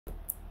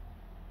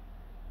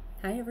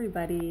Hi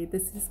everybody,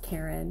 this is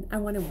Karen. I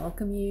want to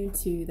welcome you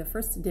to the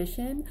first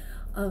edition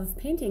of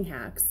Painting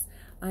Hacks.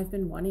 I've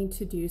been wanting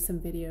to do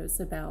some videos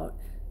about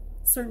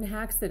certain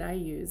hacks that I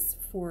use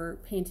for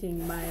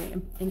painting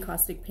my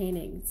encaustic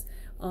paintings.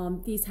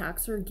 These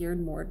hacks are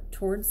geared more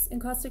towards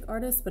encaustic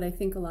artists, but I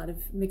think a lot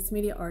of mixed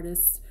media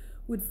artists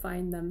would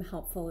find them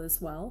helpful as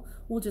well.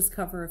 We'll just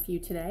cover a few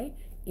today,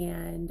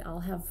 and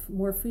I'll have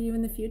more for you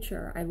in the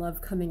future. I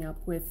love coming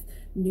up with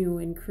new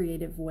and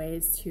creative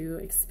ways to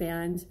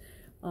expand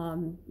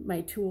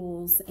my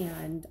tools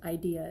and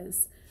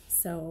ideas.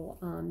 So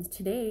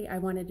today I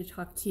wanted to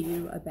talk to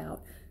you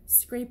about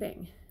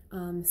scraping.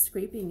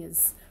 Scraping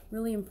is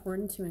really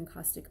important to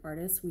encaustic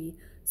artists. We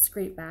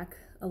scrape back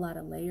a lot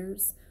of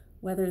layers,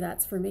 whether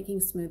that's for making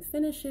smooth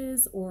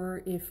finishes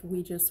or if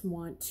we just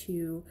want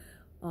to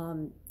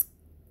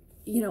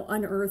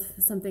unearth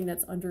something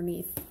that's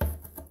underneath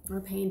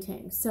our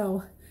painting.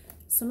 So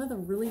some of the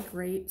really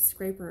great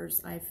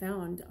scrapers I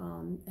found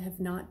have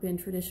not been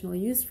traditionally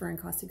used for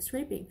encaustic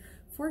scraping.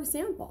 For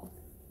example,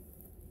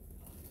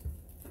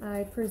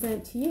 I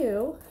present to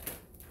you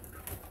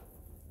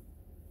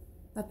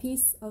a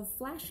piece of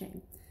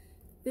flashing.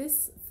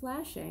 This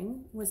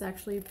flashing was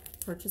actually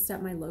purchased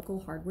at my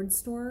local hardware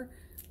store,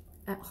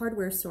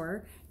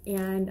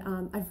 and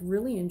I've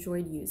really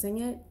enjoyed using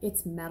it.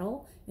 It's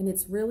metal and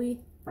it's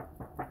really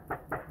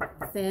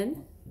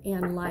thin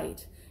and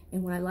light.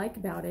 And what I like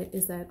about it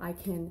is that I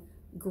can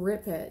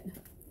grip it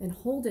and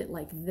hold it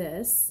like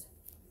this,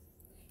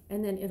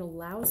 and then it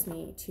allows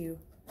me to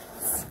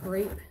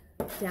scrape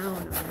down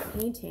on the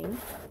painting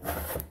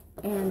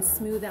and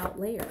smooth out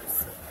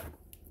layers.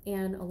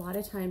 And a lot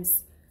of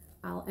times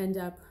I'll end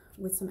up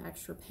with some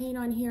extra paint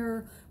on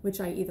here, which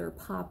I either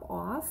pop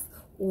off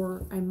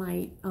or I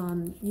might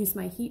use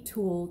my heat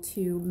tool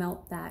to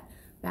melt that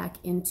back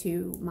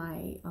into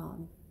my,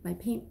 my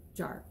paint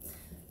jar.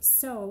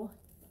 So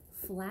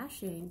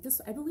flashing,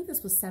 I believe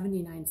this was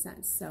 79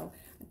 cents. So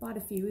I bought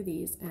a few of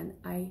these and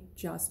I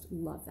just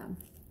love them.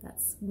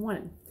 That's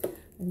one.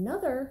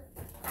 Another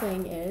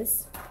thing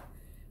is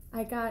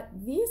I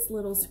got these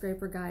little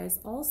scraper guys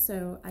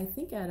also, I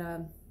think at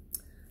a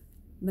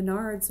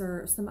Menards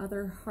or some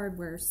other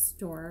hardware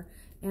store,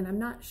 and I'm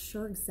not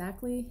sure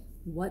exactly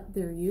what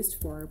they're used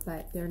for,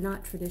 but they're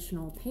not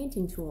traditional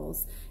painting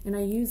tools, and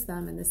I use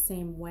them in the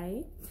same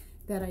way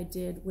that I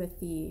did with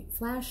the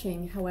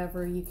flashing.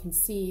 However, you can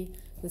see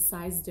the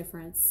size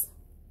difference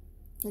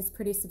is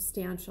pretty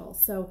substantial.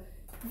 So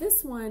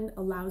this one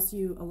allows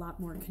you a lot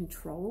more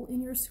control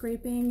in your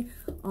scraping,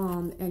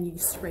 and you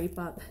scrape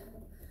up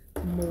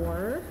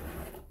more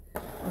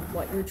of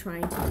what you're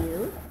trying to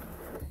do.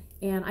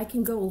 And I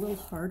can go a little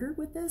harder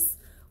with this,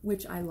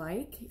 which I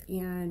like,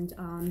 and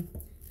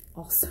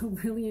also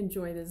really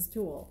enjoy this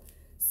tool.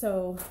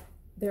 So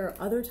there are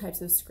other types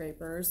of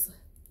scrapers,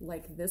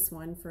 like this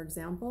one, for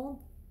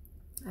example.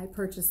 I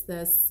purchased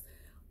this,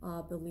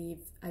 I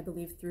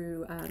believe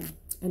through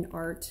an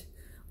art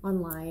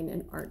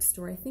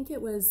store. I think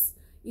it was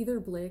either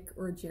Blick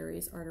or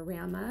Jerry's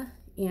Artorama,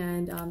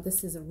 and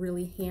this is a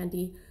really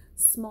handy,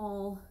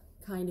 small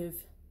kind of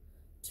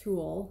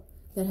tool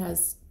that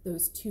has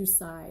those two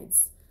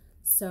sides.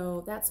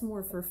 So that's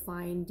more for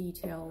fine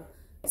detail,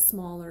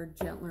 smaller,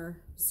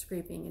 gentler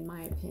scraping, in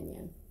my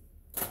opinion.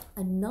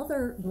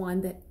 Another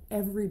one that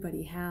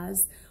everybody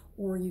has,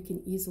 or you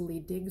can easily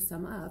dig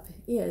some up,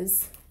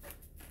 is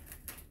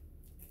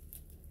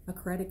a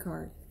credit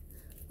card.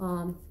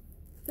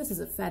 This is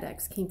a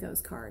FedEx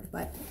Kinko's card,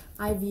 but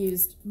I've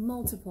used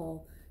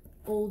multiple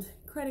old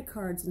credit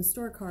cards and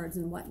store cards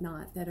and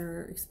whatnot that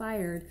are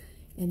expired,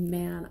 and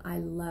man, I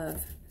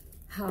love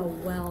how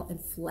well and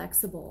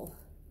flexible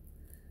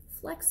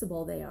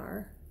they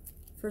are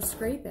for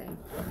scraping.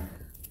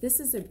 This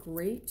is a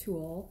great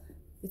tool.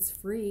 It's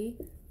free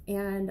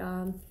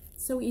and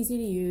so easy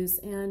to use,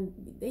 and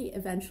they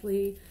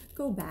eventually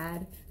go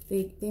bad.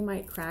 They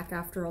might crack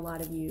after a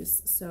lot of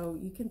use, so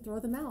you can throw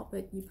them out,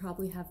 but you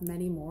probably have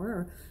many more,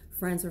 or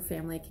friends or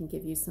family can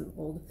give you some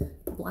old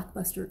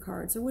Blockbuster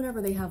cards or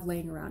whatever they have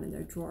laying around in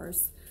their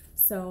drawers.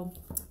 So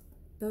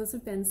those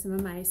have been some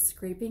of my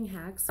scraping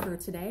hacks for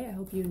today. I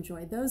hope you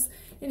enjoyed those.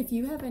 And if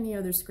you have any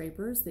other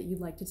scrapers that you'd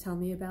like to tell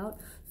me about,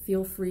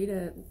 feel free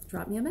to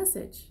drop me a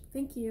message.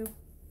 Thank you.